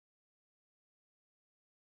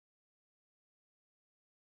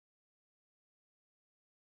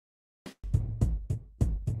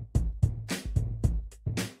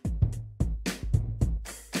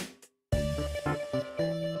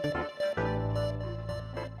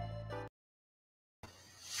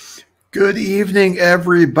Good evening,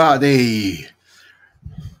 everybody.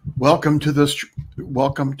 Welcome to the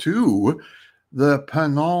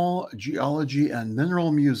Pinal Geology and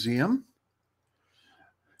Mineral Museum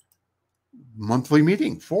monthly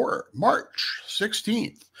meeting for March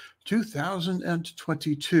 16th,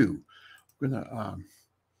 2022. We're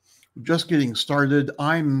just getting started.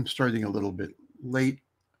 I'm starting a little bit late.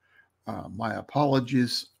 My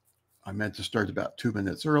apologies. I meant to start about 2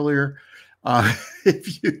 minutes earlier.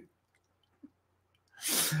 Let's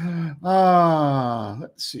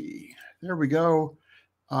see. There we go.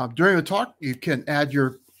 During the talk, you can add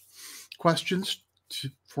your questions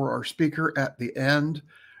for our speaker at the end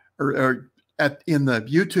or in the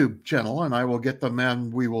YouTube channel, and I will get them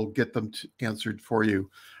and we will get them answered for you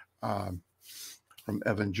from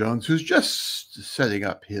Evan Jones, who's just setting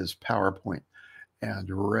up his PowerPoint and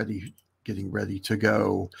getting ready to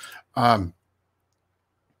go. I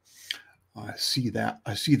see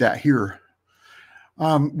that here.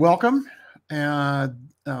 Welcome. And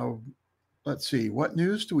let's see, what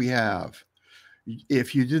news do we have?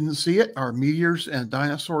 If you didn't see it, our Meteors and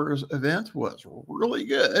Dinosaurs event was really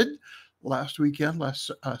good last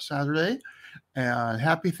Saturday. And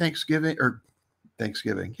happy Thanksgiving, or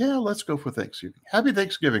Thanksgiving. Yeah, let's go for Thanksgiving. Happy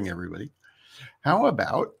Thanksgiving, everybody. How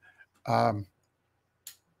about,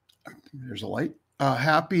 there's a light.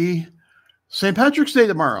 Happy St. Patrick's Day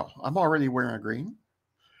tomorrow. I'm already wearing a green.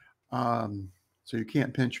 So you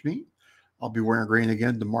can't pinch me. I'll be wearing green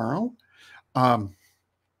again tomorrow. Happy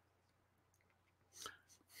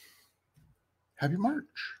March.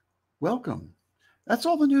 Welcome. That's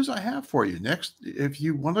all the news I have for you. Next, if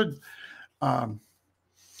you wanted,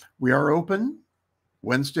 we are open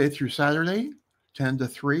Wednesday through Saturday, 10 to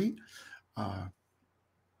 3.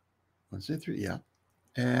 Wednesday through, yeah.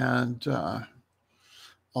 And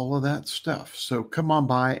all of that stuff. So come on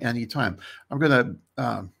by anytime. I'm going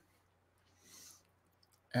to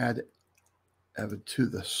add Evan to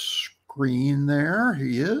the screen there.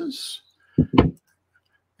 He is.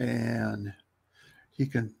 And he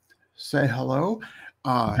can say hello.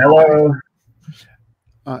 Hello.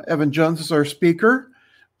 Evan Jones is our speaker.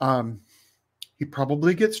 He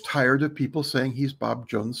probably gets tired of people saying he's Bob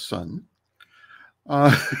Jones' son.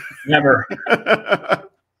 Never.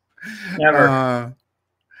 Never.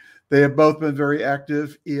 They have both been very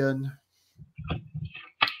active in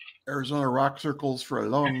Arizona rock circles for a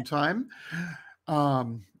long time.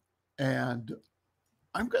 And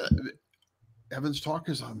Evan's talk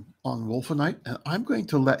is on Wulfenite, and I'm going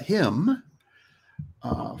to let him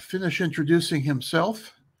finish introducing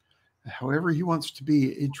himself however he wants to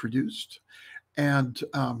be introduced. And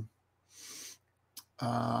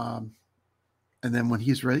then when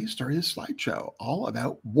he's ready, start his slideshow all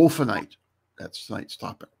about Wulfenite. That's tonight's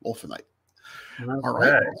topic, Wulfenite. Okay. All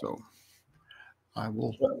right. So I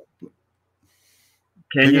will.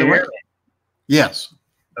 Can you hear me? Yes.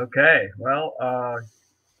 Okay. Well,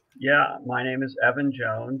 yeah, my name is Evan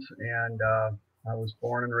Jones, and I was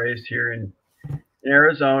born and raised here in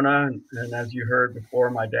Arizona. And as you heard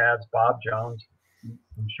before, my dad's Bob Jones.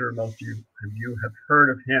 I'm sure most of you have heard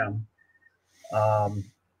of him.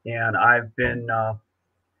 And I've been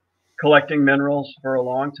collecting minerals for a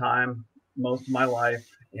long time, most of my life.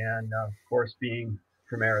 And of course, being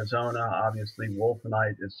from Arizona, obviously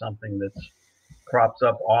Wulfenite is something that crops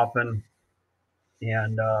up often.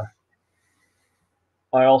 And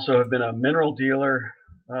I also have been a mineral dealer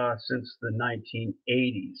since the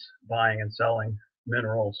 1980s, buying and selling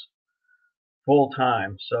minerals full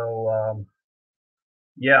time. So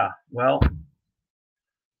yeah, well,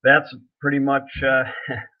 that's pretty much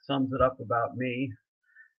sums it up about me.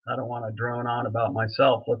 I don't want to drone on about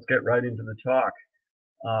myself. Let's get right into the talk.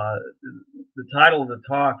 The title of the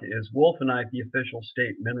talk is Wulfenite, the official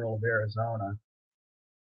state mineral of Arizona.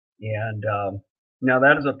 And now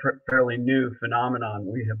that is a fairly new phenomenon.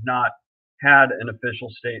 We have not had an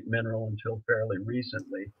official state mineral until fairly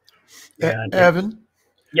recently. And Evan,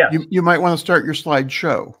 yes, you might want to start your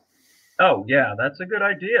slideshow. Oh yeah, that's a good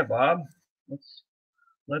idea, Bob.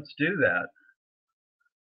 Let's do that.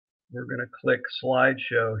 We're going to click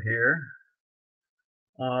slideshow here.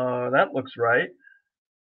 That looks right.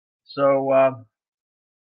 So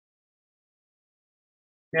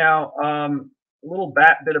now a little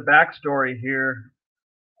bit of backstory here.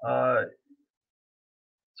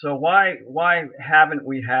 So why haven't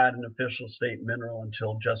we had an official state mineral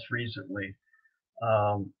until just recently?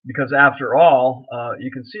 Because after all, you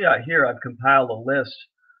can see out here I've compiled a list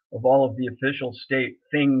of all of the official state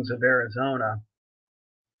things of Arizona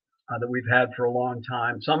that we've had for a long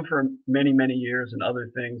time, some for many, many years, and other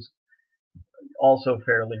things also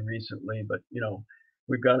fairly recently. But you know,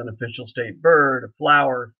 We've got an official state bird, a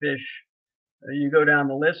flower, fish. You go down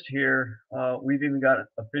the list here, we've even got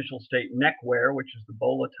official state neckwear, which is the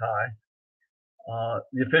bowler tie,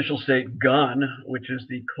 the official state gun, which is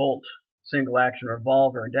the Colt single action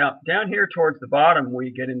revolver. And down here towards the bottom,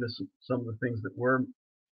 we get into some of the things that we're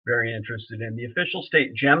very interested in. The official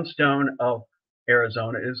state gemstone of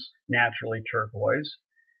Arizona is naturally turquoise.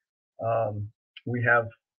 We have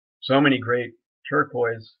so many great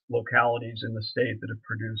turquoise localities in the state that have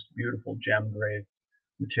produced beautiful gem grade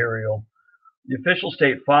material. The official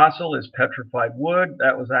state fossil is petrified wood.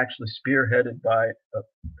 That was actually spearheaded by a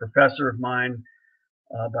professor of mine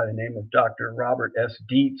by the name of Dr. Robert S.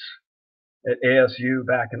 Dietz at ASU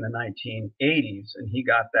back in the 1980s, and he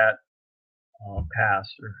got that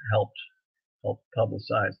passed or helped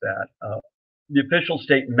publicize that. The official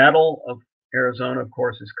state metal of Arizona, of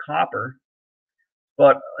course, is copper,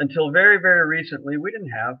 but until very, very recently, we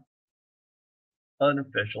didn't have an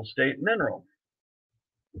official state mineral.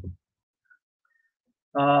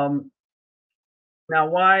 Now,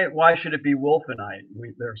 why should it be Wulfenite?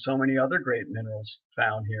 There are so many other great minerals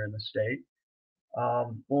found here in the state.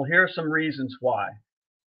 Well, here are some reasons why.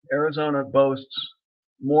 Arizona boasts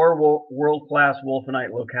more world-class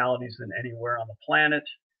Wulfenite localities than anywhere on the planet.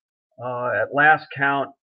 At last count,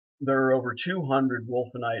 there are over 200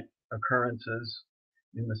 Wulfenite occurrences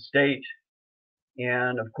in the state.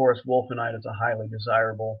 And of course, Wulfenite is a highly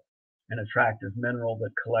desirable and attractive mineral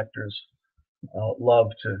that collectors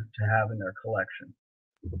love to have in their collection.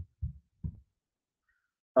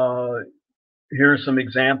 Here are some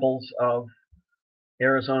examples of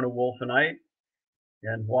Arizona Wulfenite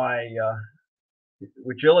and why,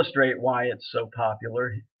 which illustrate why it's so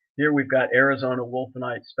popular. Here we've got Arizona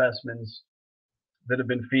Wulfenite specimens that have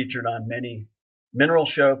been featured on many mineral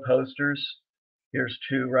show posters. Here's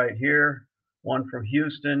two right here, one from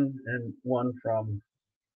Houston and one from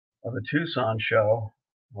the Tucson show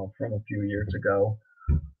from a few years ago.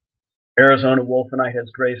 Arizona Wulfenite has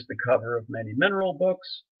graced the cover of many mineral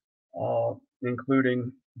books,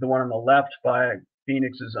 including the one on the left by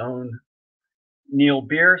Phoenix's own Neil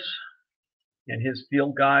Bierce and his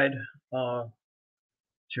field guide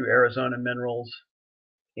to Arizona minerals,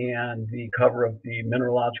 and the cover of the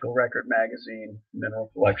Mineralogical Record magazine, Mineral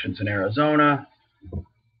Collections in Arizona.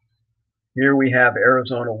 Here we have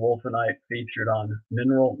Arizona Wulfenite featured on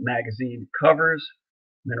mineral magazine covers.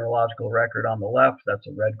 Mineralogical Record on the left, that's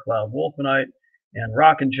a Red Cloud Wulfenite, and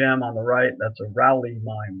Rock and Gem on the right, that's a Rowley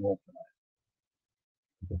Mine Wulfenite.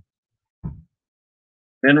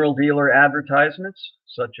 Mineral dealer advertisements,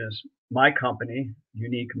 such as my company,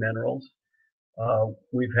 Unique Minerals.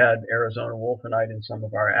 We've had Arizona Wulfenite in some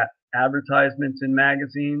of our advertisements in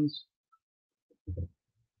magazines.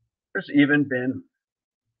 There's even been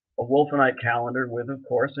a Wulfenite calendar with, of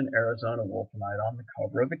course, an Arizona Wulfenite on the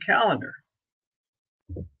cover of the calendar.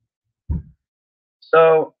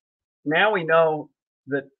 So now we know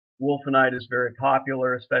that Wulfenite is very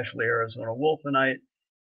popular, especially Arizona Wulfenite.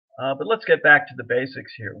 But let's get back to the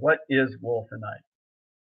basics here. What is Wulfenite?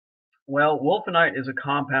 Well, Wulfenite is a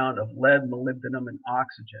compound of lead, molybdenum, and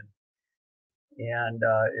oxygen. And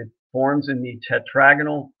it forms in the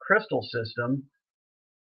tetragonal crystal system.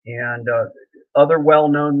 And other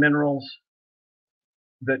well-known minerals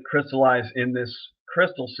that crystallize in this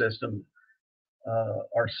crystal system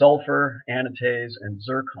are sulfur, anatase, and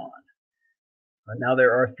zircon. Now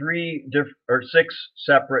there are six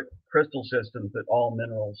separate crystal systems that all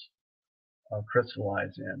minerals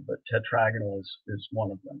crystallize in, but tetragonal is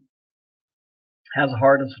one of them. Has a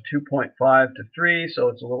hardness of 2.5 to 3, so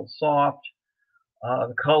it's a little soft.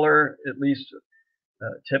 The color, at least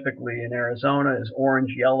typically in Arizona, is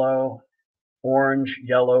orange, yellow,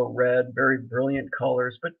 red, very brilliant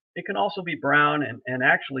colors, but it can also be brown, and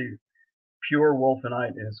actually pure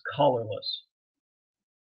Wulfenite is colorless.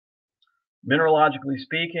 Mineralogically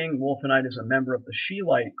speaking, Wulfenite is a member of the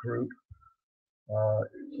scheelite group,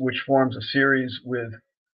 which forms a series with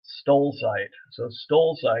stolzite. So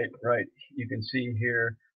stolzite, right, you can see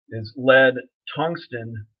here, is lead,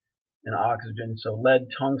 tungsten, and oxygen, so lead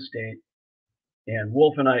tungstate. And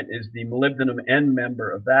Wulfenite is the molybdenum end member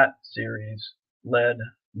of that series, lead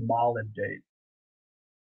molybdate.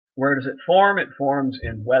 Where does it form? It forms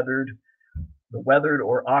in the weathered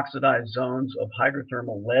or oxidized zones of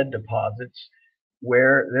hydrothermal lead deposits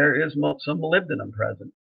where there is some molybdenum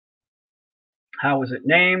present. How was it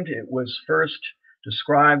named? It was first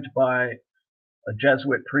described by a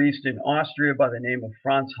Jesuit priest in Austria by the name of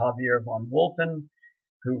Franz Javier von Wulfen,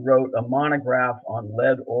 who wrote a monograph on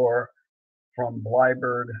lead ore from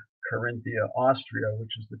Bleiburg, Carinthia, Austria,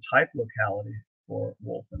 which is the type locality for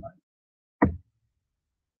Wulfenite.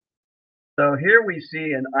 So here we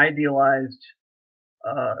see an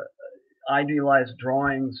idealized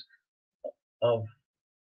drawings of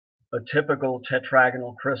a typical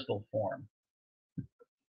tetragonal crystal form.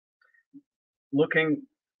 Looking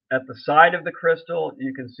at the side of the crystal,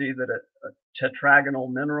 you can see that a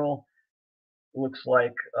tetragonal mineral looks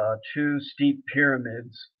like two steep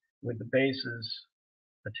pyramids with the bases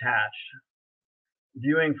attached.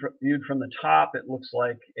 Viewed from the top, it looks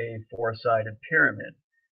like a four-sided pyramid.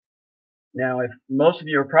 Now, if most of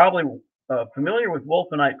you are probably familiar with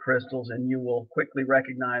Wulfenite crystals, and you will quickly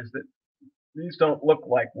recognize that these don't look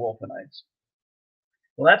like Wulfenites.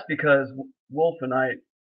 Well, that's because Wulfenite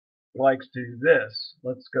likes to do this.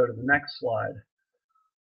 Let's go to the next slide.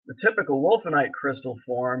 The typical Wulfenite crystal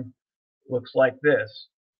form looks like this.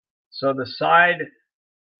 So the side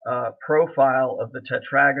profile of the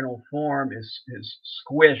tetragonal form is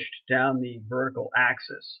squished down the vertical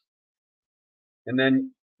axis. And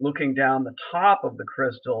then looking down the top of the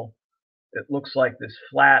crystal, it looks like this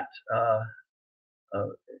flat,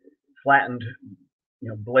 flattened,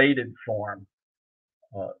 bladed form.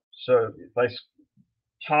 So if I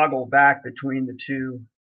toggle back between the two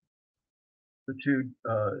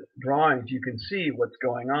drawings, you can see what's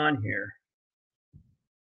going on here.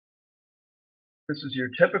 This is your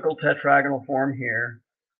typical tetragonal form here,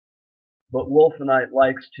 but Wulfenite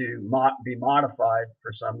likes to be modified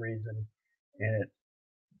for some reason, and it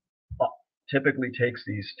typically takes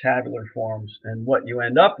these tabular forms, and what you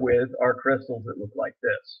end up with are crystals that look like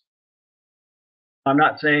this. I'm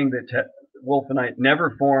not saying that Wulfenite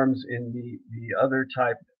never forms in the other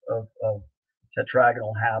type of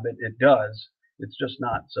tetragonal habit. It does. It's just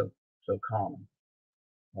not so common.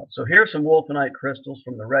 So here's some Wulfenite crystals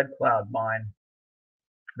from the Red Cloud mine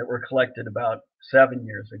that were collected about 7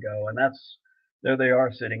 years ago, and there they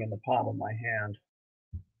are sitting in the palm of my hand.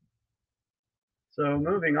 So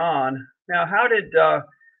moving on. Now, how did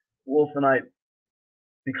Wulfenite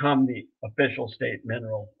become the official state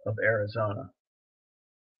mineral of Arizona?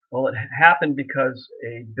 Well, it happened because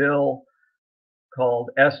a bill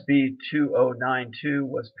called SB 2092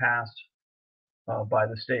 was passed by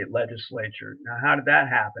the state legislature. Now, how did that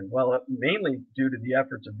happen? Well, mainly due to the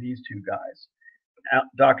efforts of these two guys.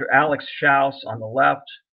 Dr. Alex Schaus on the left,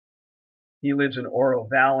 he lives in Oro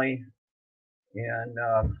Valley, and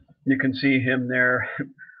you can see him there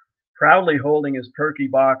proudly holding his Perky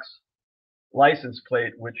Box license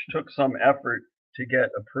plate, which took some effort to get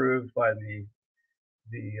approved by the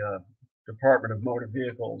Department of Motor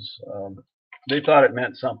Vehicles. They thought it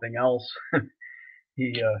meant something else.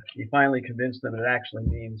 He finally convinced them it actually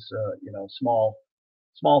means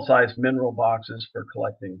small-sized mineral boxes for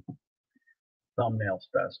collecting thumbnail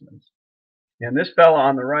specimens. And this fellow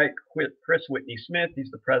on the right, Chris Whitney Smith, he's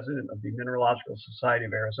the president of the Mineralogical Society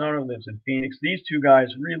of Arizona, lives in Phoenix. These two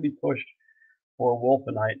guys really pushed for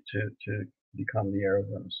Wulfenite to become the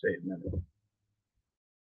Arizona state mineral.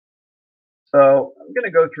 So I'm going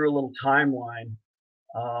to go through a little timeline.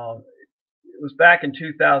 It was back in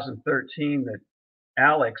 2013 that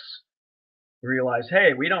Alex realized,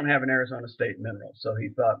 hey, we don't have an Arizona state mineral. So he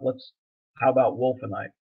thought, how about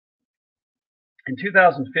Wulfenite? In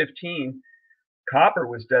 2015, copper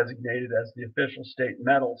was designated as the official state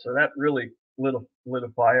metal, so that really lit a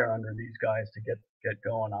fire under these guys to get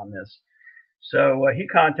going on this. So he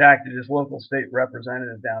contacted his local state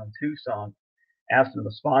representative down in Tucson, asked him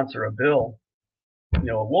to sponsor a bill, a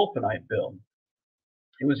Wulfenite bill.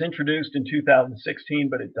 It was introduced in 2016,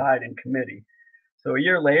 but it died in committee. So a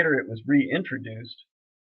year later, it was reintroduced,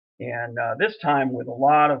 and this time with a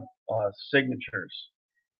lot of signatures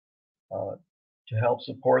to help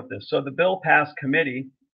support this. So the bill passed committee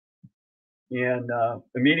and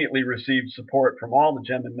immediately received support from all the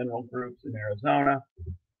gem and mineral groups in Arizona.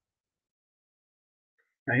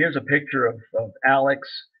 Now here's a picture of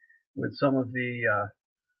Alex with some of the,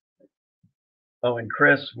 and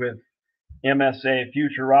Chris with MSA,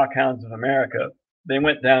 Future Rockhounds of America. They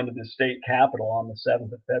went down to the state capitol on the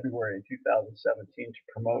 7th of February in 2017 to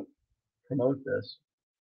promote this.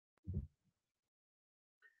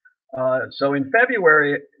 So in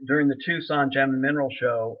February, during the Tucson Gem Mineral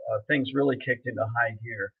Show, things really kicked into high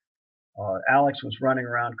gear. Alex was running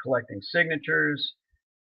around collecting signatures.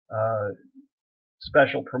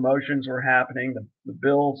 Special promotions were happening. The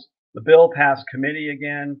bill passed committee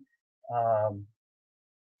again,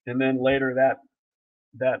 and then later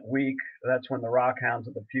that week, that's when the Rockhounds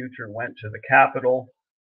of the Future went to the Capitol.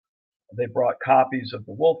 They brought copies of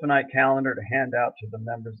the Wulfenite calendar to hand out to the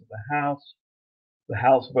members of the House. The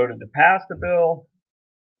House voted to pass the bill.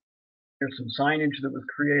 Here's some signage that was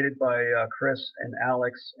created by Chris and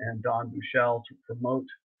Alex and Don Buchel to promote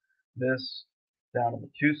this. down at the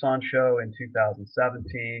Tucson show in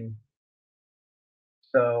 2017.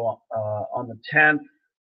 So on the 10th,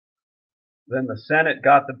 then the Senate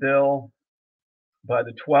got the bill. By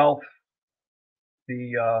the 12th,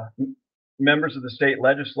 the members of the state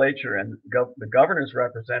legislature and the governor's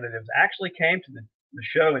representatives actually came to the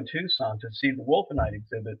show in Tucson to see the Wulfenite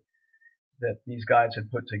exhibit that these guys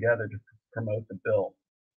had put together to promote the bill.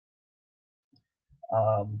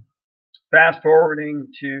 Fast forwarding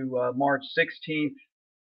to March 16th,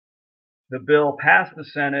 the bill passed the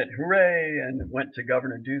Senate, hooray, and it went to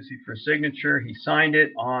Governor Ducey for signature. He signed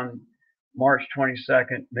it on March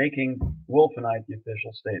 22nd, making Wulfenite the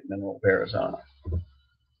official state mineral of Arizona.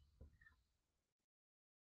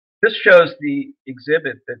 This shows the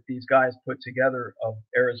exhibit that these guys put together of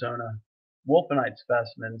Arizona Wulfenite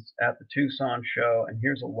specimens at the Tucson show, and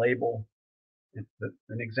here's a label,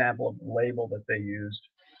 an example of the label that they used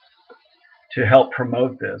to help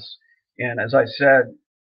promote this. And as I said,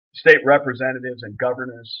 state representatives and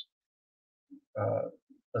governors'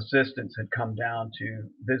 assistants had come down to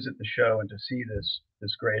visit the show and to see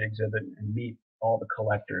this great exhibit and meet all the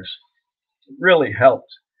collectors. It really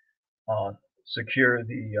helped secure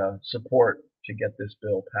the support to get this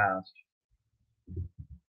bill passed.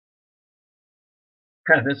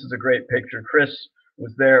 This is a great picture. Chris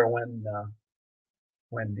was there when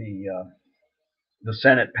the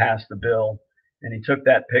Senate passed the bill, and he took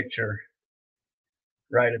that picture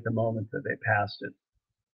right at the moment that they passed it.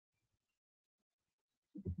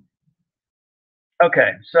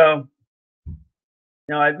 Okay, so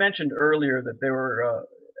now I mentioned earlier that there were,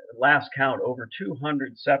 last count, over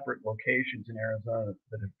 200 separate locations in Arizona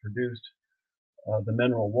that have produced the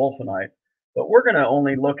mineral Wulfenite, but we're going to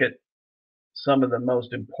only look at some of the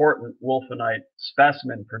most important Wulfenite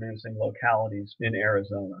specimen producing localities in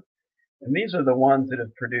Arizona. And these are the ones that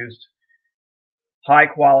have produced high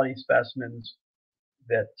quality specimens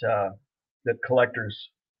that that collectors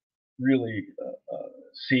really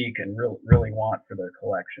seek and really want for their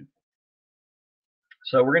collection.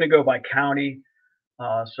 So we're going to go by county,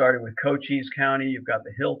 starting with Cochise County. You've got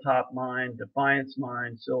the Hilltop Mine, Defiance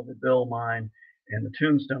Mine, Silver Bill Mine, and the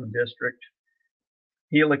Tombstone District.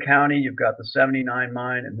 Gila County, you've got the 79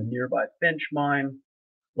 Mine and the nearby Finch Mine.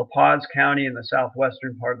 La Paz County in the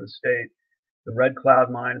southwestern part of the state, the Red Cloud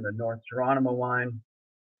Mine and the North Geronimo Mine.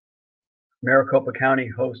 Maricopa County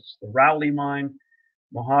hosts the Rowley Mine.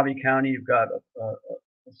 Mojave County, you've got a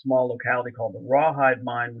small locality called the Rawhide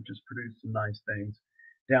Mine, which has produced some nice things.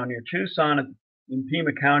 Down near Tucson, in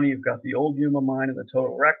Pima County, you've got the Old Yuma Mine and the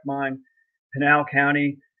Total Wreck Mine. Pinal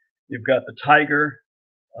County, you've got the Tiger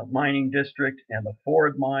Mining District and the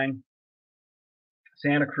Ford Mine.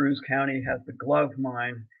 Santa Cruz County has the Glove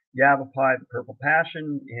Mine, Yavapai, the Purple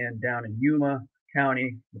Passion, and down in Yuma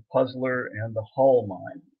County, the Puzzler and the Hull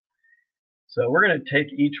Mine. So we're going to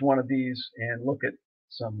take each one of these and look at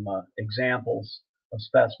some examples of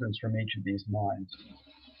specimens from each of these mines.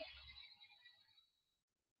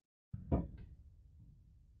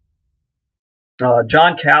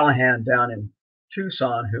 John Callahan down in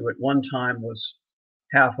Tucson, who at one time was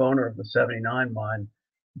half owner of the 79 mine,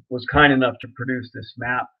 was kind enough to produce this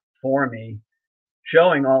map for me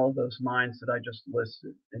showing all of those mines that I just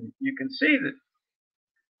listed. And you can see that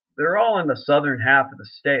they're all in the southern half of the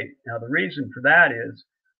state. Now, the reason for that is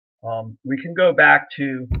we can go back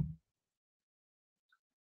to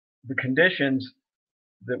the conditions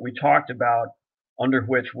that we talked about under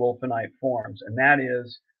which Wulfenite forms, and that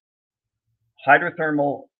is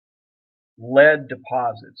hydrothermal lead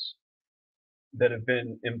deposits that have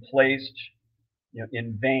been emplaced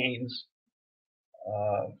in veins,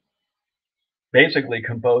 basically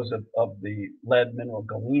composed of the lead mineral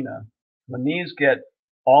galena. When these get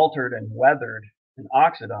altered and weathered and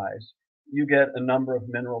oxidized, you get a number of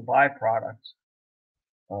mineral byproducts.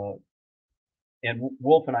 And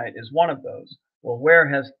Wulfenite is one of those. Well, where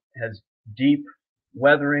has deep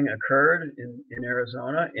weathering occurred in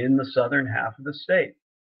Arizona? In the southern half of the state.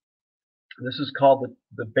 This is called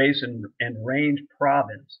the Basin and Range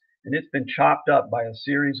Province, and it's been chopped up by a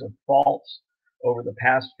series of faults over the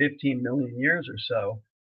past 15 million years or so,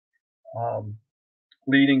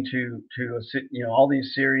 leading to all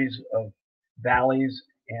these series of valleys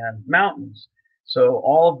and mountains. So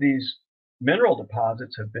all of these mineral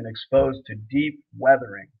deposits have been exposed to deep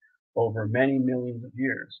weathering over many millions of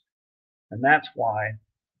years, and that's why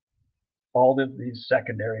all of these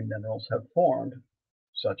secondary minerals have formed,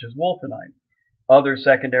 such as Wulfenite. Other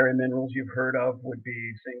secondary minerals you've heard of would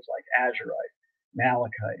be things like azurite,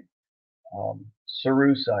 malachite,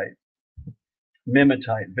 cerussite,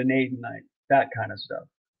 mimetite, vanadinite, that kind of stuff.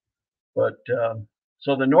 But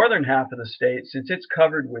so the northern half of the state, since it's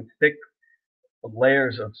covered with thick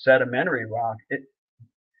layers of sedimentary rock,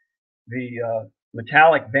 the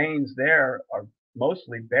metallic veins there are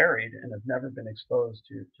mostly buried and have never been exposed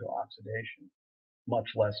to oxidation, much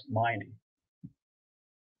less mining.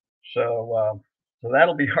 So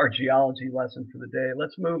that'll be our geology lesson for the day.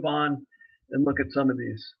 Let's move on and look at some of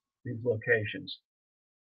these locations.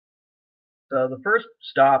 So the first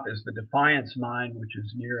stop is the Defiance Mine, which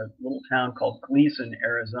is near a little town called Gleason,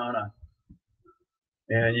 Arizona.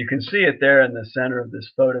 And you can see it there in the center of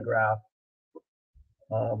this photograph.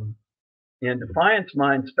 And Defiance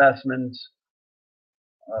Mine specimens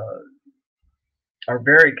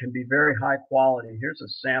can be very high quality. Here's a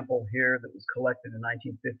sample here that was collected in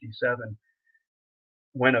 1957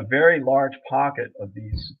 when a very large pocket of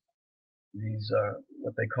these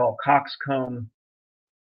what they call coxcomb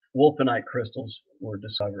Wulfenite crystals were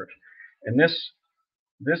discovered. And this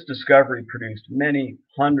discovery produced many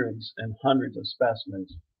hundreds and hundreds of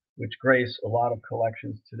specimens, which grace a lot of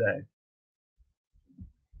collections today.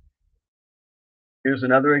 Here's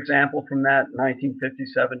another example from that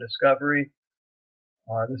 1957 discovery.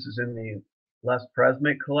 This is in the Les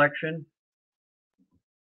Presmick collection.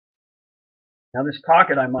 Now this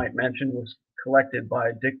pocket, I might mention, was collected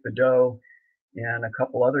by Dick Bideaux and a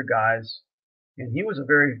couple other guys. And he was a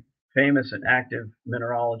very famous and active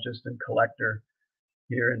mineralogist and collector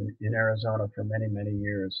here in Arizona for many, many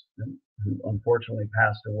years, and who unfortunately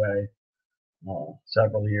passed away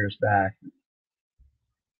several years back.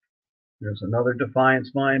 There's another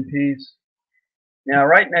Defiance Mine piece. Now,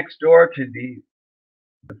 right next door to the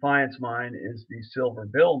Defiance Mine is the Silver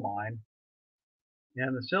Bill Mine.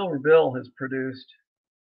 And the Silver Bill has produced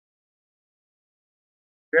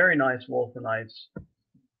very nice Wulfenites,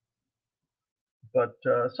 but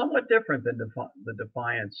somewhat different than the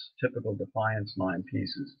typical Defiance Mine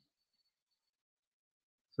pieces.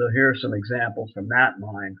 So here are some examples from that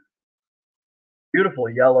mine. Beautiful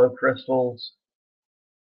yellow crystals.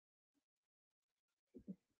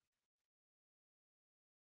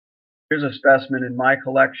 Here's a specimen in my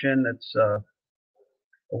collection that's a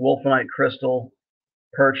Wulfenite crystal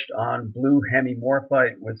perched on blue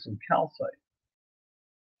hemimorphite with some calcite.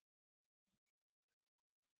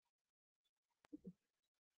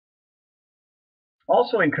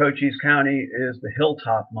 Also in Cochise County is the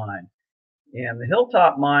Hilltop Mine. And the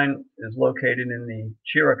Hilltop Mine is located in the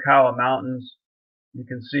Chiricahua Mountains. You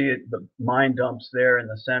can see it, the mine dumps there in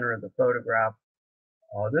the center of the photograph.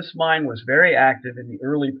 This mine was very active in the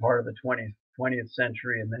early part of the 20th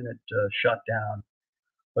century, and then it shut down.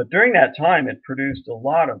 But during that time, it produced a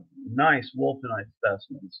lot of nice Wulfenite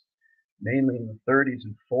specimens, mainly in the 30s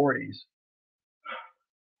and 40s.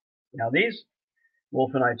 Now these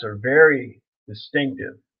Wulfenites are very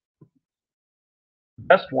distinctive. The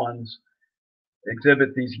best ones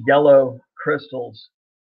exhibit these yellow crystals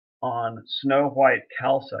on snow white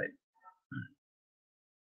calcite,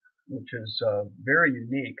 which is very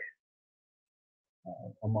unique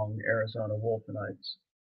among Arizona Wulfenites,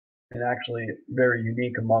 and actually very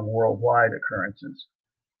unique among worldwide occurrences.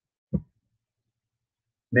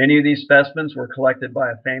 Many of these specimens were collected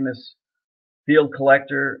by a famous field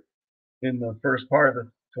collector in the first part of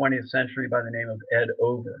the 20th century by the name of Ed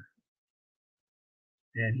Over.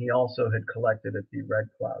 And he also had collected at the Red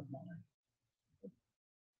Cloud Mine.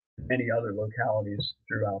 Many other localities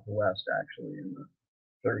throughout the West, actually, in the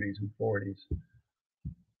 30s and 40s.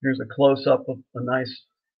 Here's a close-up of a nice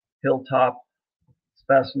hilltop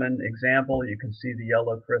specimen example. You can see the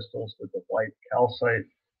yellow crystals with the white calcite.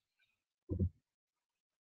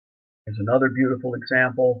 Here's another beautiful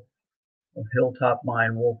example of Hilltop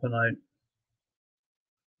Mine Wulfenite.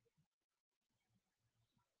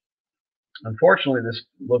 Unfortunately, this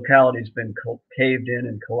locality has been caved in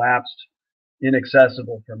and collapsed,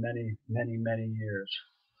 inaccessible for many, many, many years.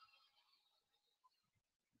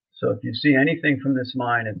 So if you see anything from this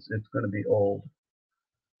mine, it's going to be old.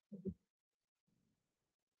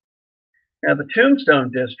 Now the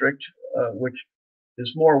Tombstone district, which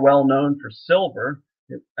is more well known for silver,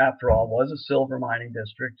 it, after all, was a silver mining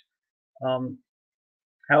district.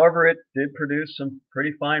 However, it did produce some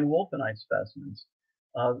pretty fine Wulfenite specimens.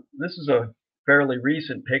 This is a fairly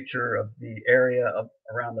recent picture of the area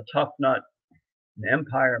around the Tough Nut and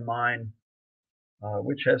Empire Mine,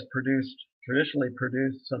 which has traditionally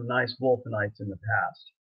produced some nice Wulfenites in the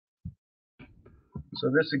past. So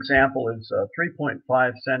this example is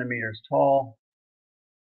 3.5 centimeters tall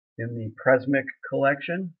in the Presmick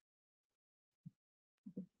collection.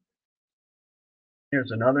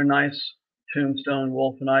 Here's another nice Tombstone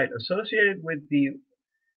Wulfenite associated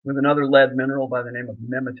with another lead mineral by the name of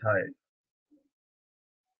Mimetite.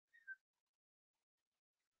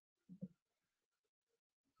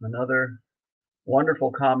 Another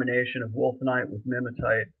Wonderful combination of Wulfenite with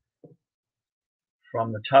mimetite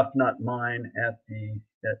from the Tough Nut mine in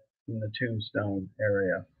the Tombstone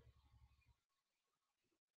area.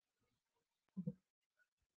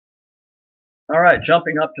 All right,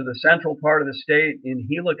 jumping up to the central part of the state in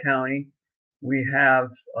Gila County, we have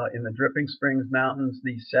in the Dripping Springs Mountains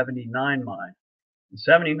the 79 mine. The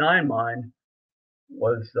 79 mine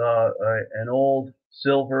was an old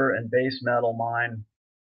silver and base metal mine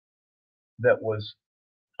that was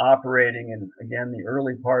operating in, again, the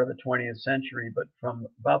early part of the 20th century, but from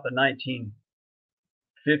about the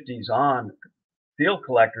 1950s on, field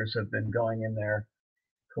collectors have been going in there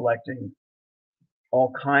collecting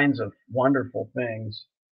all kinds of wonderful things,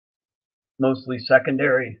 mostly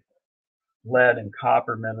secondary lead and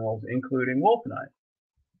copper minerals, including Wulfenite.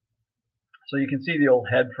 So you can see the old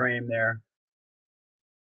head frame there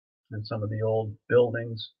and some of the old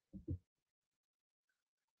buildings.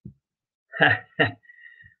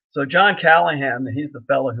 So John Callahan, he's the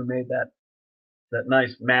fellow who made that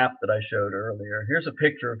nice map that I showed earlier. Here's a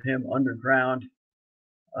picture of him underground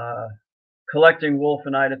collecting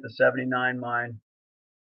Wulfenite at the 79 mine.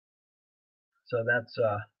 So that's,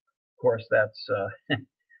 of course, that's a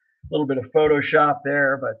little bit of Photoshop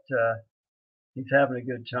there, but he's having a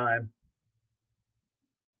good time.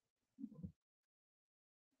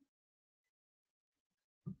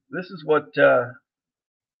 This is what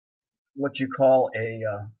you call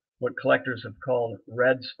what collectors have called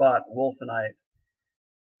red spot Wulfenite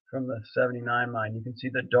from the 79 mine. You can see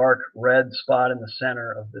the dark red spot in the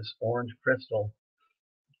center of this orange crystal.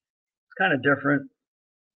 It's kind of different.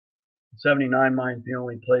 79 mine is the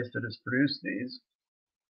only place that has produced these.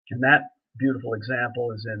 And that beautiful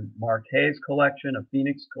example is in Mark Hayes' collection, a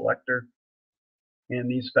Phoenix collector.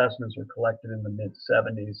 And these specimens were collected in the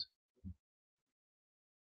mid-70s.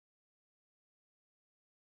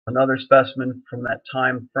 Another specimen from that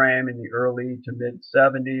time frame in the early to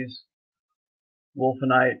mid-70s,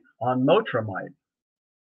 Wulfenite on Motramite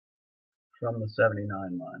from the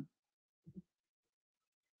 79 mine.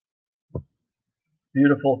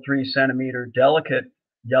 Beautiful 3-centimeter delicate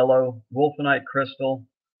yellow Wulfenite crystal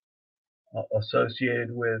associated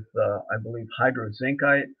with, I believe,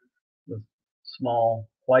 hydrozincite with small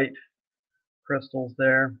white crystals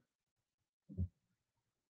there.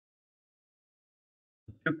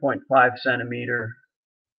 2.5 centimeter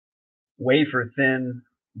wafer thin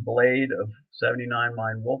blade of 79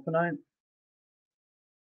 mine Wulfenite.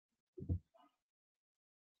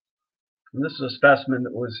 And this is a specimen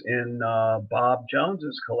that was in Bob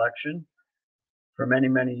Jones's collection for many,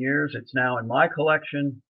 many years. It's now in my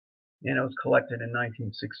collection, and it was collected in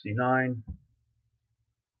 1969.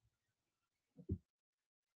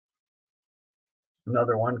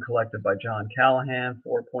 Another one collected by John Callahan,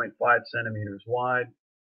 4.5 centimeters wide.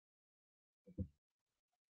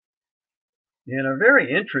 And a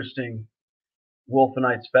very interesting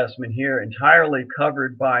Wulfenite specimen here, entirely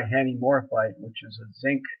covered by hemimorphite, which is a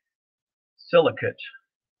zinc silicate.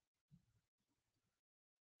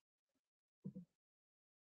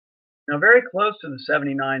 Now, very close to the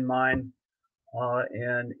 79 mine,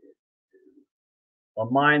 and a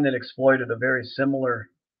mine that exploited a very similar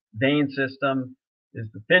vein system is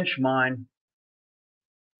the Finch mine.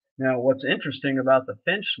 Now, what's interesting about the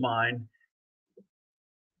Finch mine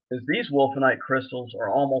is these Wulfenite crystals are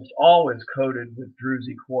almost always coated with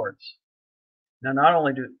druzy quartz. Now, not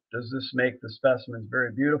only does this make the specimens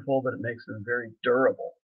very beautiful, but it makes them very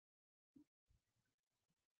durable.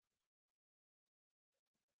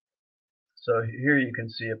 So here you can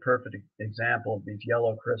see a perfect example of these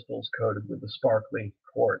yellow crystals coated with the sparkly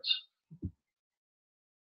quartz.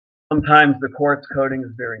 Sometimes the quartz coating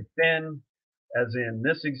is very thin, as in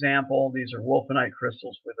this example. These are Wulfenite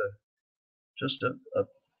crystals with just a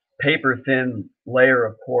paper-thin layer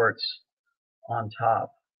of quartz on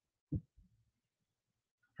top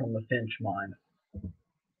from the Finch mine.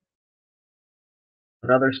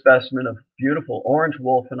 Another specimen of beautiful orange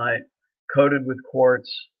Wulfenite coated with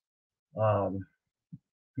quartz, and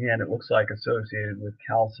it looks like associated with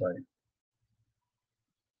calcite.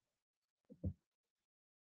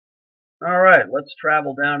 All right, let's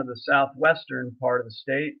travel down to the southwestern part of the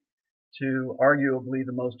state to arguably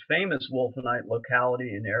the most famous Wulfenite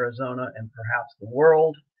locality in Arizona and perhaps the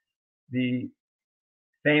world, the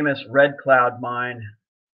famous Red Cloud mine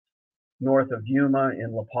north of Yuma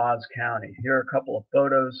in La Paz County. Here are a couple of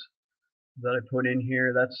photos that I put in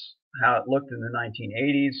here. That's how it looked in the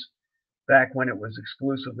 1980s, back when it was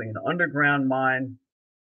exclusively an underground mine.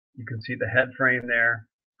 You can see the head frame there.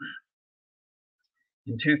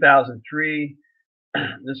 In 2003,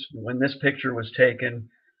 when this picture was taken,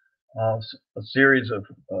 A series of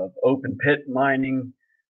open pit mining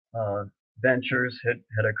ventures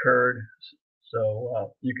had occurred.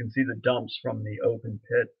 So you can see the dumps from the open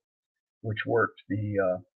pit, which worked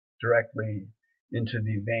directly into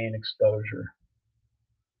the vein exposure.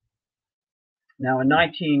 Now in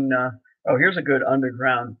here's a good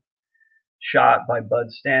underground shot by Bud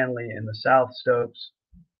Stanley in the South Stopes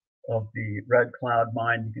of the Red Cloud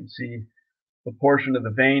mine. You can see the portion of the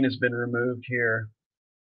vein has been removed here.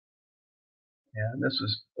 And this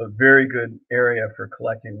is a very good area for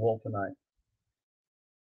collecting Wulfenite.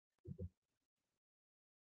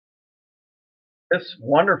 This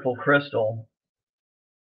wonderful crystal,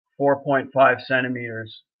 4.5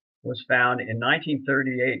 centimeters, was found in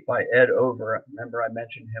 1938 by Ed Over. Remember I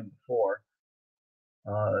mentioned him before.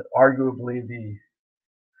 Arguably the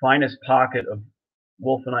finest pocket of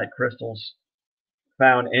Wulfenite crystals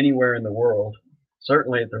found anywhere in the world,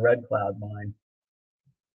 certainly at the Red Cloud mine.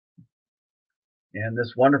 And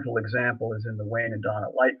this wonderful example is in the Wayne and Donna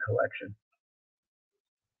Light collection.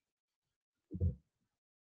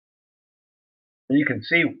 And you can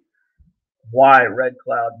see why Red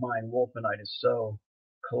Cloud mine Wulfenite is so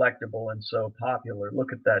collectible and so popular.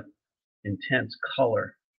 Look at that intense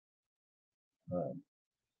color.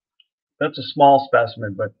 That's a small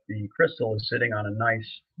specimen, but the crystal is sitting on a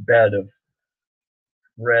nice bed of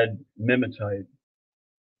red mimetite.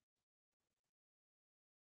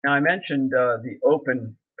 Now I mentioned the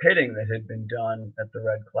open pitting that had been done at the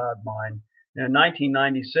Red Cloud mine. And in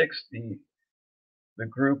 1996, the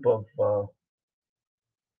group of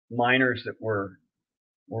miners that were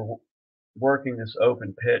working this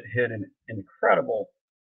open pit hit an incredible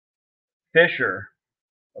fissure,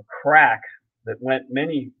 a crack that went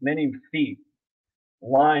many feet,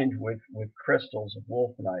 lined with crystals of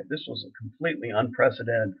Wulfenite. This was a completely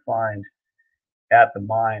unprecedented find at the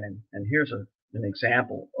mine, and here's an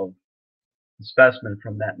example of a specimen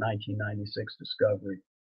from that 1996 discovery.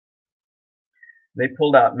 They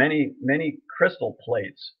pulled out many crystal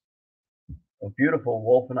plates of beautiful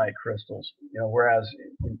Wulfenite crystals, whereas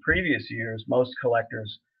in previous years most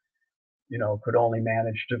collectors could only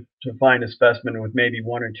manage to find a specimen with maybe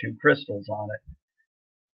 1 or 2 crystals on it.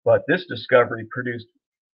 But this discovery produced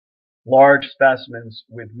large specimens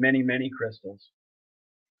with many crystals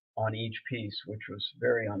on each piece, which was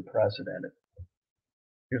very unprecedented.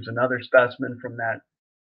 Here's another specimen from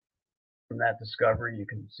that discovery. You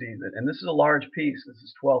can see that, and this is a large piece. This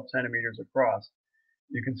is 12 centimeters across.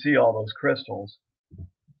 You can see all those crystals.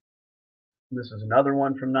 This is another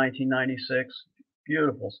one from 1996.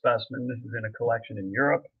 Beautiful specimen. This is in a collection in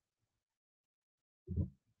Europe.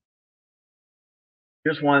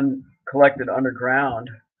 Here's one collected underground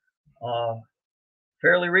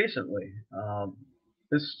fairly recently.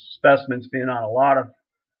 This specimen's been on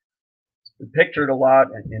pictured a lot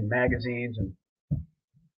in magazines and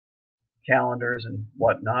calendars and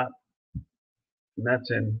whatnot. And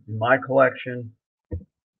that's in my collection.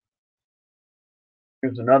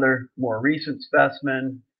 Here's another more recent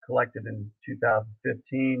specimen collected in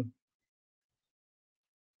 2015.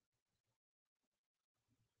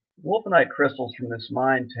 Wulfenite crystals from this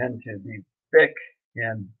mine tend to be thick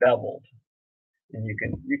and beveled, and you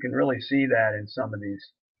can really see that in some of these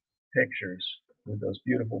pictures with those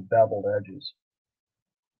beautiful beveled edges.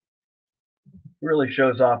 It really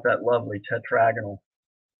shows off that lovely tetragonal,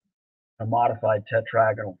 a modified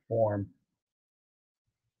tetragonal form.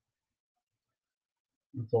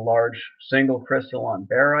 It's a large single crystal on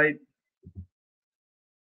barite.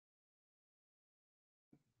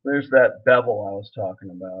 There's that bevel I was talking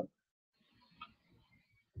about.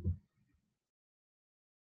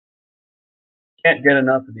 Can't get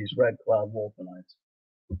enough of these Red Cloud Wulfenites.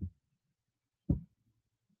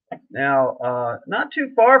 Now, not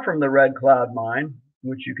too far from the Red Cloud mine,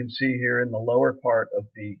 which you can see here in the lower part of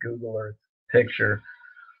the Google Earth picture,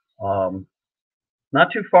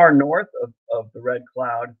 not too far north of the Red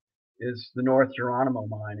Cloud is the North Geronimo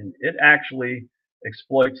mine, and it actually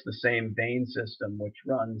exploits the same vein system, which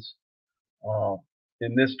runs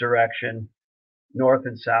in this direction, north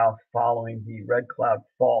and south, following the Red Cloud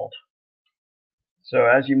Fault. So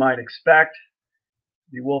as you might expect,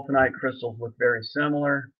 the Wulfenite crystals look very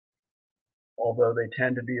similar, although they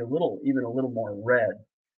tend to be even a little more red.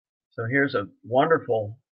 So here's a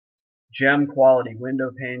wonderful gem quality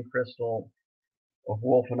window pane crystal of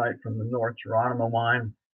Wulfenite from the North Geronimo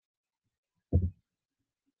mine.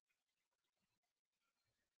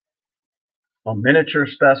 A miniature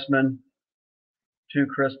specimen, 2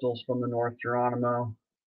 crystals from the North Geronimo.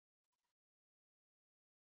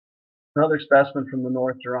 Another specimen from the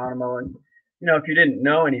North Geronimo, and if you didn't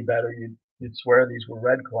know any better, you'd swear these were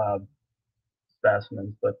Red Cloud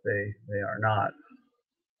specimens, but they are not.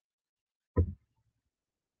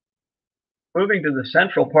 Moving to the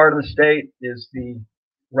central part of the state is the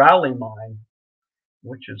Rowley Mine,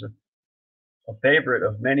 which is a favorite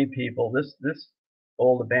of many people. This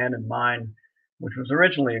old abandoned mine, which was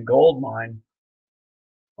originally a gold mine,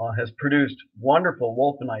 has produced wonderful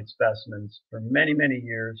Wulfenite specimens for many, many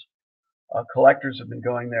years. Collectors have been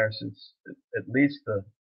going there since at least the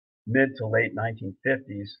mid to late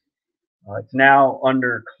 1950s. It's now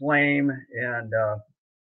under claim, and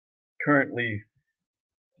currently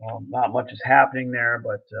not much is happening there,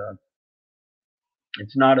 but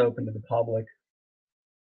it's not open to the public.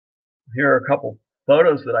 Here are a couple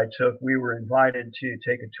photos that I took. We were invited to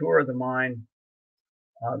take a tour of the mine.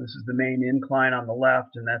 This is the main incline on the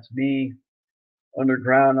left, and that's me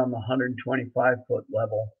underground on the 125-foot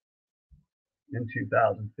level in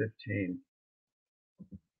 2015.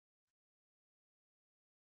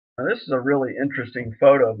 Now, this is a really interesting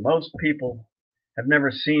photo. Most people have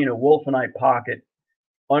never seen a Wulfenite pocket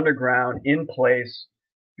underground in place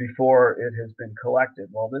before it has been collected.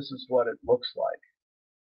 Well, this is what it looks like.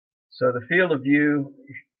 So the field of view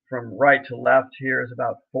from right to left here is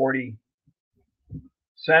about 40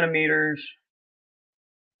 centimeters,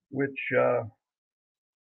 which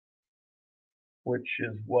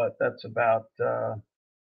is what? That's about,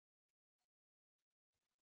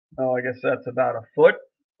 oh, I guess that's about a foot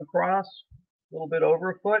across, a little bit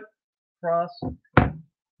over a foot across.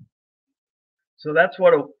 So that's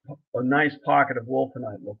what a nice pocket of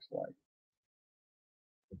Wulfenite looks like.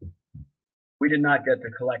 We did not get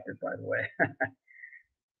to collect it, by the way.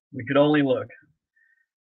 We could only look.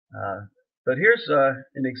 But here's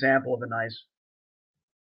an example of a nice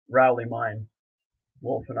Rowley Mine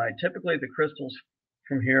Wulfenite. Typically, the crystals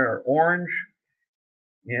from here are orange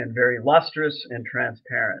and very lustrous and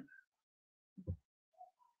transparent.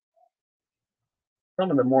 Some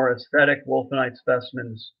of the more aesthetic Wulfenite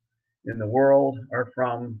specimens in the world are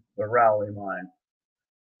from the Rowley Mine,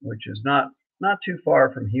 which is not too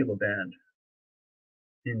far from Gila Bend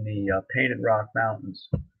in the Painted Rock Mountains.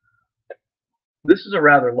 This is a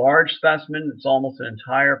rather large specimen. It's almost an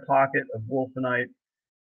entire pocket of Wulfenite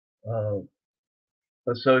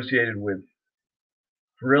associated with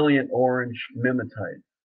brilliant orange mimetite.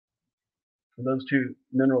 Those two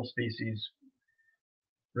mineral species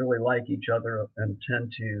really like each other and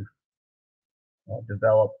tend to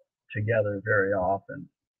develop together very often.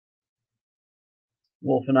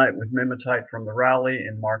 Wulfenite with mimetite from the Rowley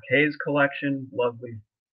and Mark Hayes collection, lovely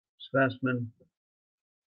specimen.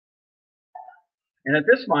 And at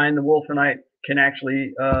this mine, the Wulfenite can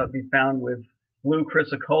actually be found with blue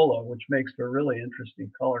chrysocolla, which makes for really interesting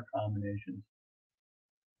color combinations.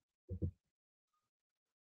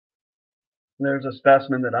 There's a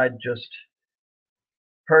specimen that I just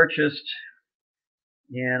purchased,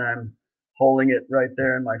 and I'm holding it right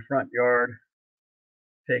there in my front yard,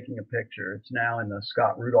 taking a picture. It's now in the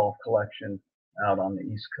Scott Rudolph collection out on the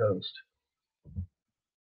East Coast.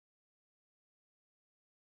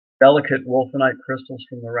 Delicate Wulfenite crystals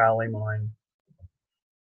from the Rowley Mine.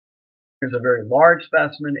 Here's a very large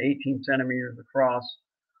specimen, 18 centimeters across,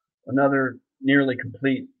 another nearly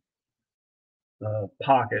complete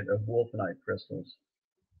pocket of Wulfenite crystals.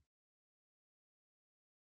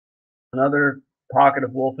 Another pocket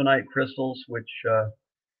of Wulfenite crystals, which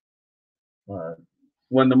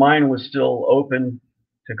when the mine was still open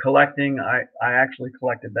to collecting, I actually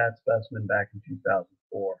collected that specimen back in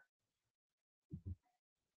 2004.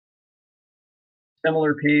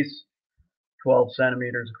 Similar piece, 12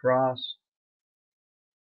 centimeters across.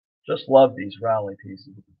 Just love these Rowley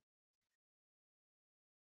pieces.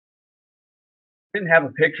 Didn't have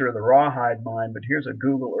a picture of the Rawhide mine, but here's a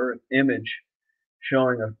Google Earth image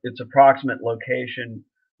showing its approximate location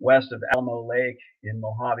west of Alamo Lake in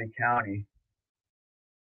Mojave County.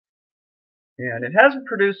 And it hasn't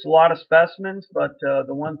produced a lot of specimens, but the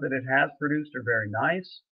ones that it has produced are very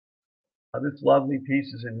nice. This lovely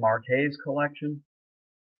piece is in Mark Hayes' collection.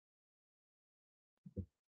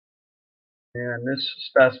 And this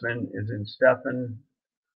specimen is in Stephen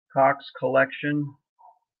Cox's collection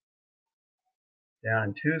down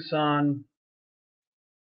in Tucson.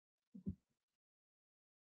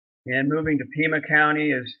 And moving to Pima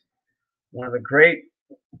County is one of the great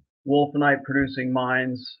Wulfenite producing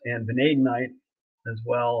mines and vanadinite as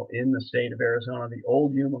well in the state of Arizona, the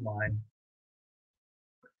old Yuma mine,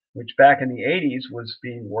 which back in the 80s was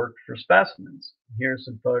being worked for specimens. Here's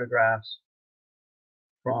some photographs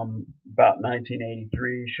from about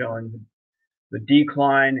 1983 showing the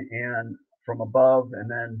decline and from above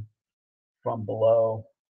and then from below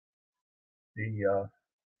the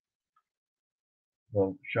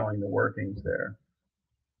showing the workings there.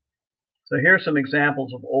 So here's some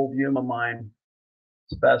examples of old Yuma mine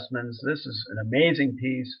specimens. This is an amazing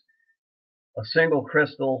piece, a single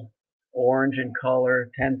crystal, orange in color,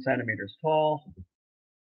 10 centimeters tall.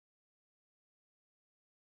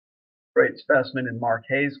 Great specimen in Mark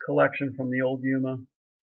Hayes' collection from the old Yuma.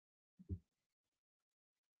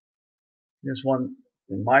 Here's one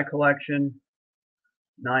in my collection,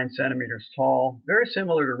 9 centimeters tall. Very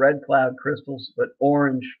similar to red cloud crystals, but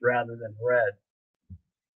orange rather than red.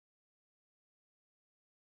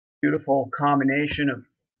 Beautiful combination of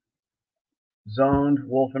zoned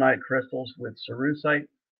Wulfenite crystals with cerussite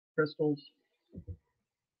crystals.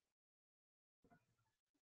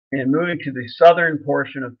 And moving to the southern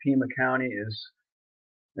portion of Pima County is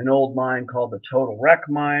an old mine called the Total Wreck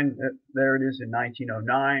Mine. There it is in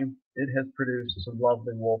 1909. It has produced some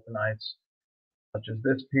lovely Wulfenites, such as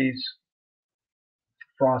this piece,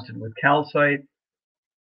 frosted with calcite.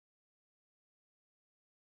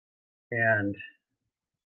 And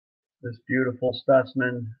this beautiful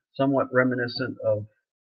specimen, somewhat reminiscent of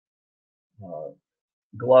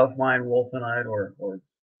Glove Mine Wulfenite or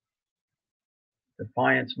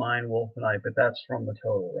Defiance Mine Wulfenite, but that's from the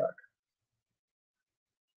Total Wreck.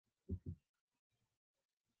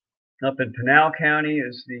 Up in Pinal County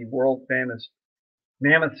is the world famous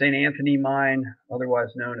Mammoth St. Anthony Mine,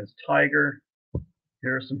 otherwise known as Tiger.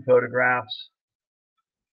 Here are some photographs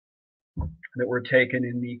that were taken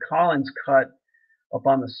in the Collins Cut up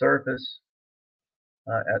on the surface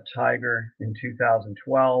at Tiger in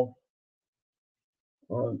 2012.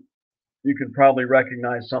 You can probably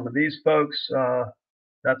recognize some of these folks.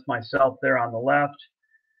 That's myself there on the left,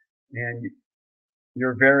 and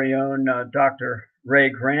your very own Dr. Ray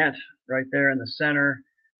Grant right there in the center.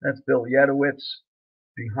 That's Bill Yedowitz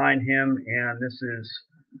behind him, and this is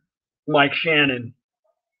Mike Shannon,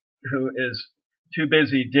 who is too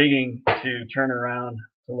busy digging to turn around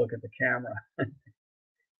to look at the camera.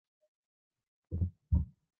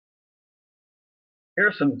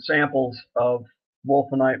 Here's some samples of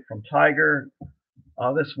Wulfenite from Tiger.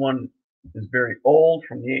 This one is very old,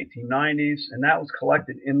 from the 1890s, and that was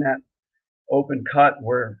collected in that open cut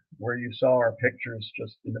where you saw our pictures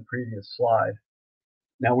just in the previous slide.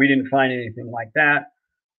 Now, we didn't find anything like that,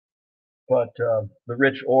 but the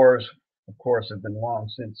rich ores, of course, have been long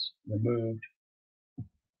since removed.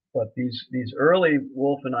 But these early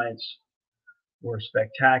Wulfenites were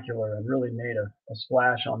spectacular and really made a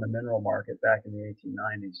splash on the mineral market back in the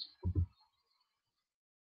 1890s.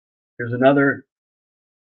 Here's another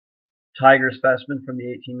Tiger specimen from the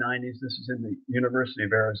 1890s. This is in the University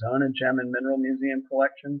of Arizona Gem and Mineral Museum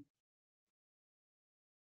collection.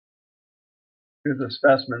 Here's a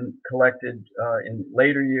specimen collected in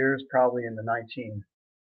later years, probably in the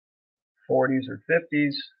 1940s or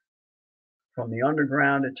 50s, from the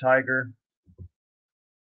underground at Tiger.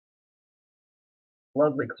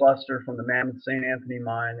 Lovely cluster from the Mammoth St. Anthony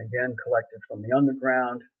Mine, again collected from the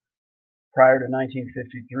underground prior to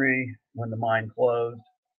 1953 when the mine closed.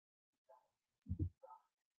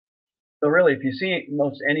 So really, if you see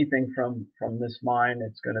most anything from this mine,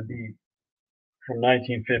 it's going to be from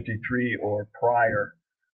 1953 or prior,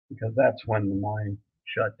 because that's when the mine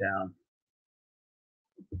shut down.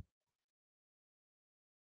 Of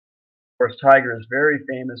course, Tiger is very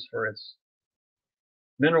famous for its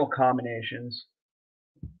mineral combinations.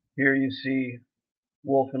 Here you see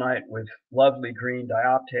Wulfenite with lovely green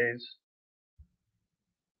dioptase.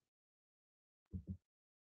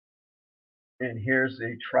 And here's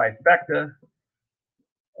the trifecta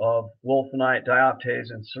of Wulfenite,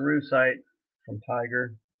 dioptase, and cerussite from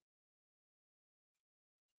Tiger.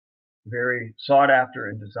 Very sought after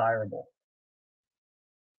and desirable.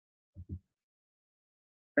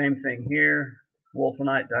 Same thing here,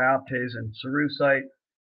 Wulfenite, dioptase, and cerussite.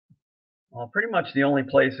 Pretty much the only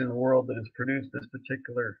place in the world that has produced this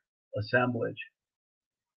particular assemblage.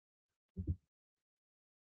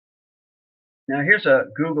 Now here's a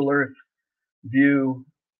Google Earth view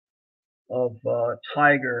of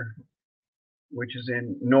Tiger, which is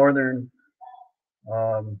in northern,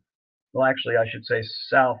 well actually I should say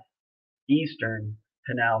southeastern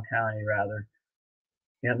Pinal County rather.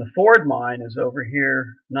 And the Ford mine is over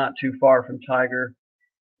here, not too far from Tiger,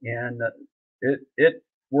 and it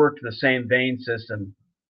worked the same vein system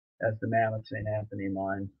as the Mammoth St. Anthony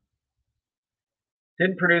mine.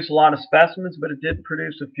 Didn't produce a lot of specimens, but it did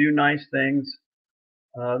produce a few nice things.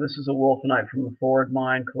 This is a Wulfenite from the Ford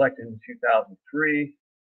mine collected in 2003.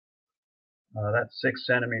 That's 6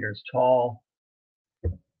 centimeters tall.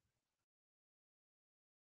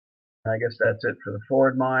 I guess that's it for the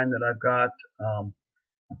Ford mine that I've got.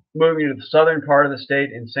 Moving to the southern part of the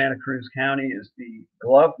state in Santa Cruz County is the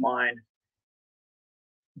Glove Mine,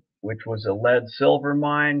 which was a lead-silver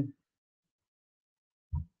mine.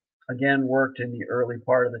 Again, worked in the early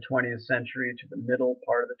part of the 20th century to the middle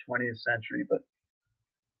part of the 20th century, but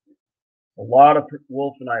a lot of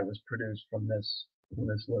Wulfenite was produced from this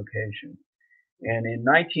location. And in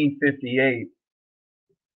 1958,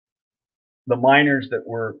 the miners that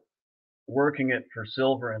were working it for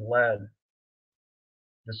silver and lead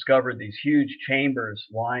discovered these huge chambers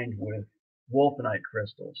lined with Wulfenite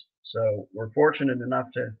crystals. So we're fortunate enough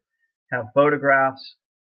to have photographs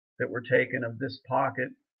that were taken of this pocket.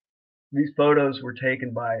 These photos were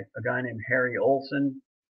taken by a guy named Harry Olson,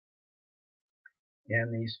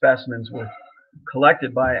 and these specimens were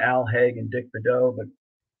collected by Al Haig and Dick Bideaux, but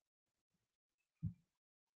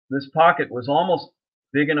this pocket was almost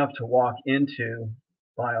big enough to walk into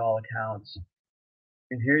by all accounts.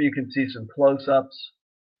 And here you can see some close-ups.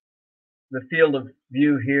 The field of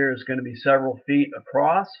view here is going to be several feet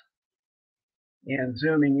across, and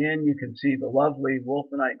zooming in you can see the lovely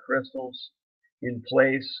Wulfenite crystals in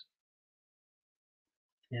place.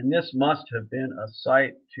 And this must have been a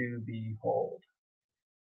sight to behold.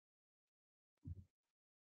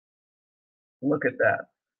 Look at that.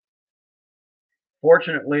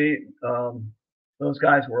 Fortunately, those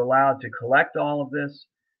guys were allowed to collect all of this,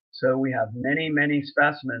 so we have many, many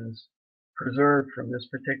specimens preserved from this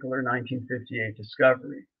particular 1958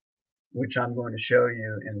 discovery, which I'm going to show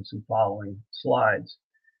you in some following slides.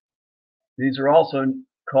 These are also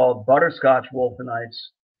called butterscotch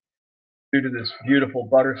Wulfenites due to this beautiful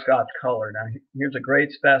butterscotch color. Now, here's a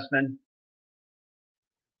great specimen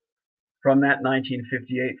from that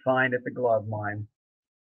 1958 find at the Glove Mine,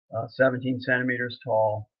 17 centimeters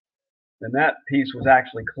tall. And that piece was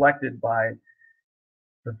actually collected by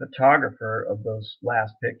the photographer of those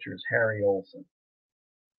last pictures, Harry Olson.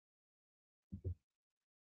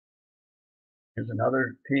 Here's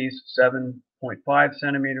another piece, 7.5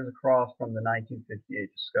 centimeters across from the 1958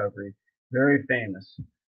 discovery. Very famous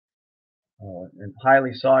and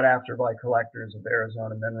highly sought after by collectors of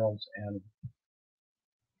Arizona minerals and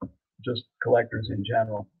just collectors in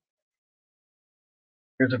general.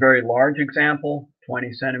 Here's a very large example,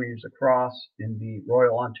 20 centimeters across, in the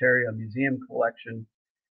Royal Ontario Museum collection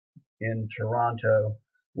in Toronto,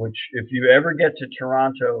 which if you ever get to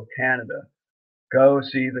Toronto, Canada, go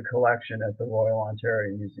see the collection at the Royal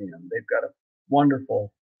Ontario Museum. They've got a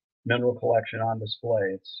wonderful mineral collection on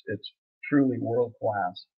display. It's truly world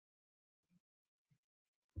class.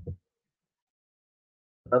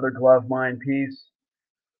 Another Glove Mine piece,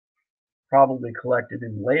 probably collected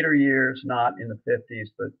in later years, not in the 50s,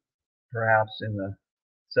 but perhaps in the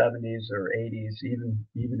 70s or 80s, even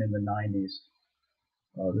in the 90s.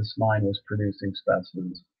 This mine was producing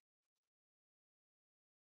specimens.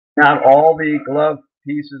 Not all the glove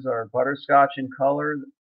pieces are butterscotch in color.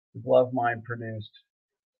 The Glove Mine produced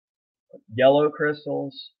yellow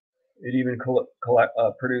crystals. It even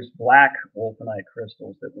produced black Wulfenite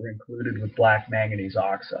crystals that were included with black manganese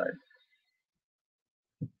oxide.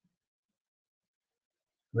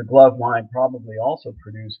 The Glove Mine probably also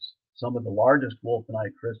produced some of the largest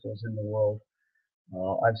Wulfenite crystals in the world.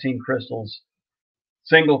 I've seen crystals,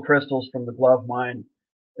 single crystals from the Glove Mine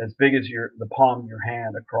as big as the palm of your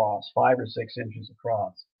hand across, 5 or 6 inches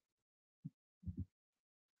across.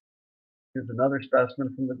 Here's another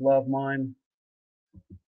specimen from the Glove Mine.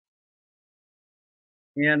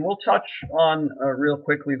 And we'll touch on real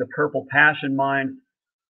quickly the Purple Passion Mine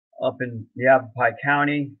up in Yavapai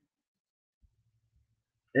County.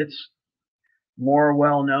 It's more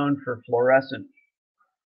well known for fluorescent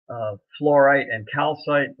fluorite and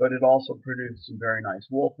calcite, but it also produced some very nice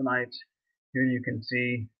Wulfenites. Here you can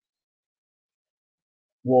see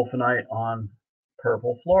Wulfenite on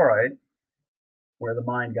purple fluorite, where the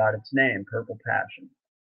mine got its name, Purple Passion.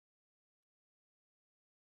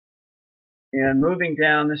 And moving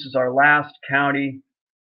down, this is our last county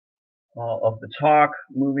of the talk,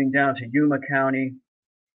 moving down to Yuma County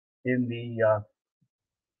in the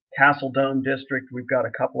Castle Dome district. We've got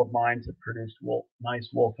a couple of mines that produced nice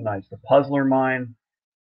Wulfenites. The Puzzler Mine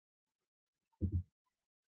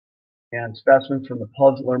and specimens from the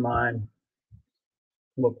Puzzler Mine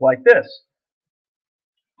look like this.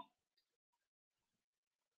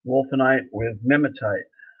 Wulfenite with mimetite,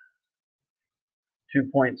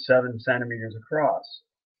 2.7 centimeters across.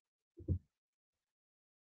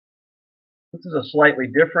 This is a slightly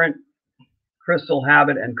different crystal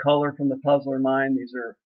habit and color from the Puzzler Mine. These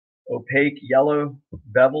are opaque yellow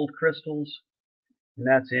beveled crystals, and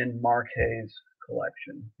that's in Mark Hayes'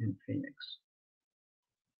 collection in Phoenix.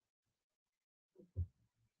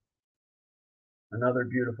 Another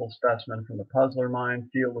beautiful specimen from the Puzzler Mine,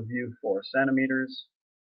 field of view 4 centimeters.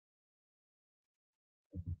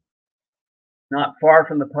 Not far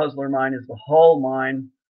from the Puzzler Mine is the Hull Mine,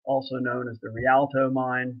 also known as the Rialto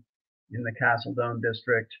Mine in the Castle Dome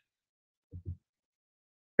district.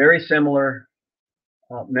 Very similar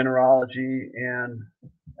mineralogy, and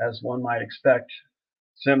as one might expect,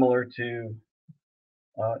 similar to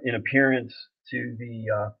in appearance to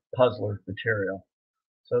the Puzzler material.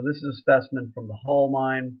 So this is a specimen from the Hull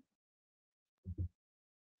Mine.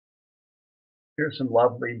 Here's some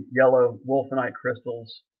lovely yellow Wulfenite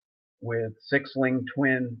crystals with 6-ling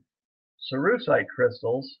twin cerussite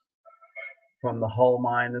crystals from the Hull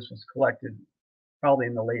Mine. This was collected probably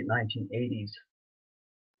in the late 1980s.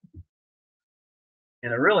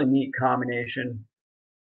 And a really neat combination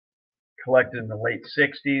collected in the late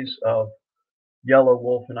 60s of yellow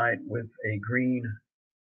Wulfenite with a green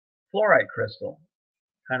fluorite crystal.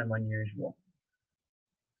 Kind of unusual.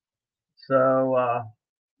 So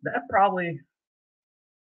that probably,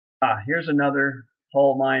 here's another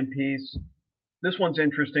Hull Mine piece. This one's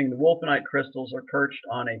interesting. The Wulfenite crystals are perched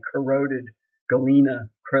on a corroded galena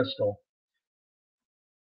crystal.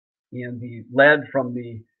 And the lead from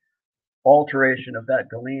the alteration of that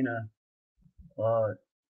galena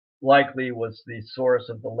likely was the source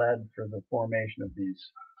of the lead for the formation of these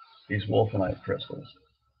Wulfenite crystals.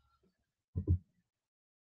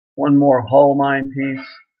 One more Hull Mine piece,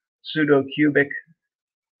 pseudo-cubic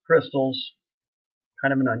crystals,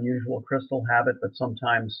 kind of an unusual crystal habit, but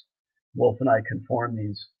sometimes Wulfenite can form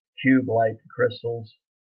these cube-like crystals.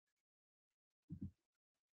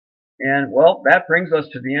 And well, that brings us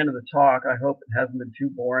to the end of the talk. I hope it hasn't been too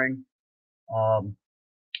boring.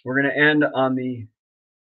 We're going to end on the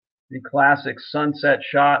classic sunset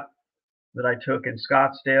shot that I took in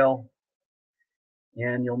Scottsdale.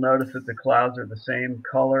 And you'll notice that the clouds are the same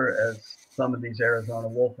color as some of these Arizona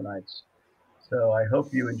Wulfenites. So I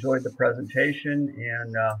hope you enjoyed the presentation,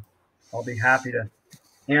 and I'll be happy to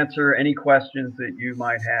answer any questions that you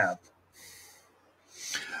might have.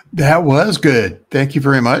 That was good. Thank you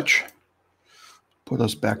very much. Put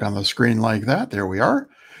us back on the screen like that. There we are.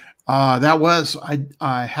 That was,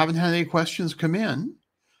 I haven't had any questions come in.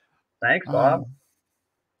 Thanks, Bob.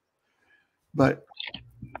 But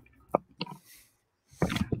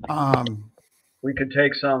we could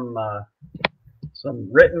take some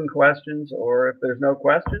written questions, or if there's no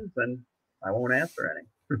questions, then I won't answer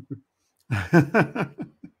any.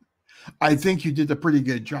 I think you did a pretty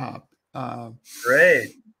good job.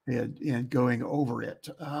 Great. And going over it.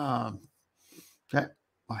 Okay,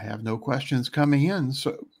 I have no questions coming in.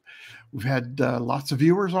 So we've had lots of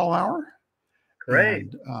viewers all hour.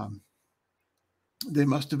 Great. And, they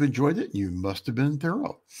must have enjoyed it. You must have been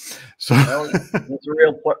thorough. So well, it's a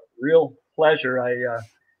real pleasure.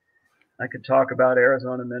 I could talk about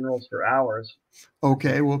Arizona minerals for hours.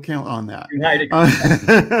 Okay, we'll count on that.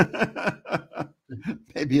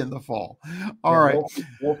 Maybe in the fall. All right.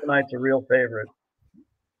 Wulfenite's a real favorite.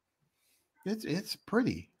 It's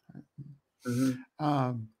pretty.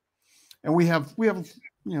 Mm-hmm. And we have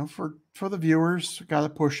for the viewers, got to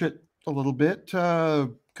push it a little bit.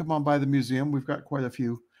 Come on by the museum. We've got quite a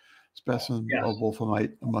few specimens of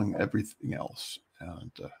Wulfenite among everything else. And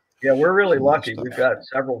yeah, we're really lucky. We've got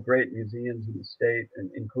several great museums in the state, and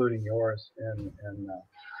including yours. And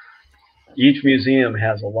each museum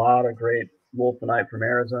has a lot of great Wulfenite from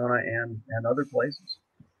Arizona and other places.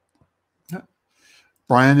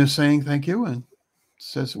 Brian is saying thank you and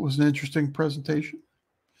says it was an interesting presentation.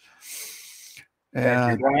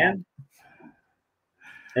 Thank you, Brian.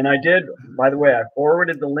 And I did, by the way, I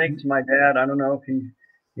forwarded the link to my dad. I don't know if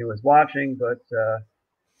he was watching, but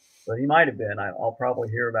he might have been. I'll probably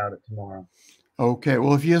hear about it tomorrow. Okay.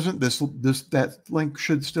 Well, if he isn't, that link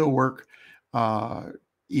should still work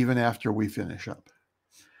even after we finish up.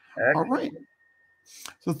 Excellent. All right.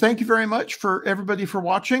 So thank you very much for everybody for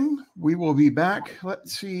watching. We will be back.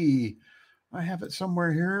 Let's see. I have it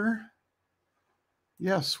somewhere here.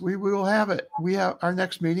 Yes, we will have it. Our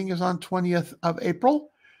next meeting is on 20th of April.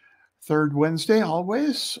 Third Wednesday,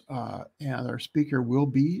 always, and our speaker will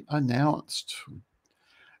be announced.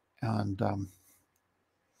 And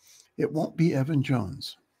it won't be Evan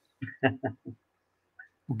Jones.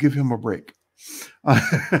 We'll give him a break. Sounds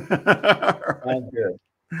good.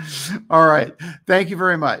 All right. Thank you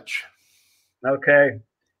very much. Okay.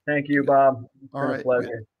 Thank you, Bob. It's all been right. A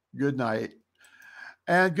pleasure. Good night.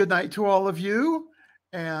 And good night to all of you.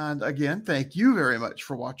 And again, thank you very much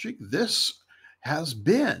for watching. This has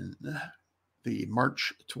been the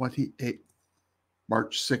March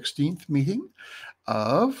 16th meeting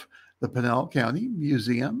of the Pinal County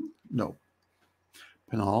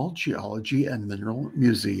Pinal Geology and Mineral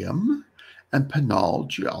Museum, and Pinal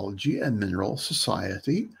Geology and Mineral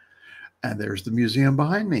Society. And there's the museum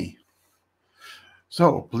behind me.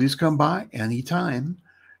 So please come by anytime,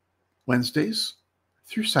 Wednesdays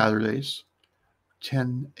through Saturdays,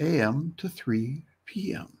 10 a.m. to 3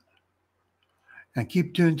 p.m. And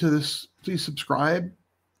keep tuned to this. Please subscribe,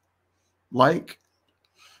 like,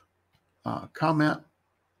 comment,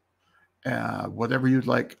 whatever you'd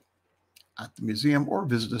like at the museum, or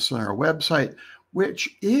visit us on our website,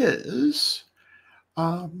 which is,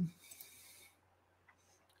 Pinal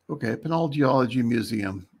Geology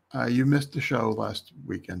Museum. You missed the show last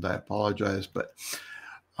weekend. I apologize, but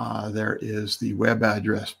there is the web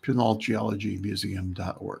address,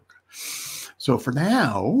 pinalgeologymuseum.org. So for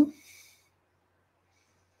now,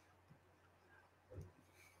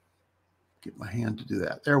 get my hand to do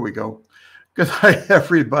that. There we go. Good night,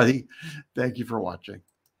 everybody. Thank you for watching.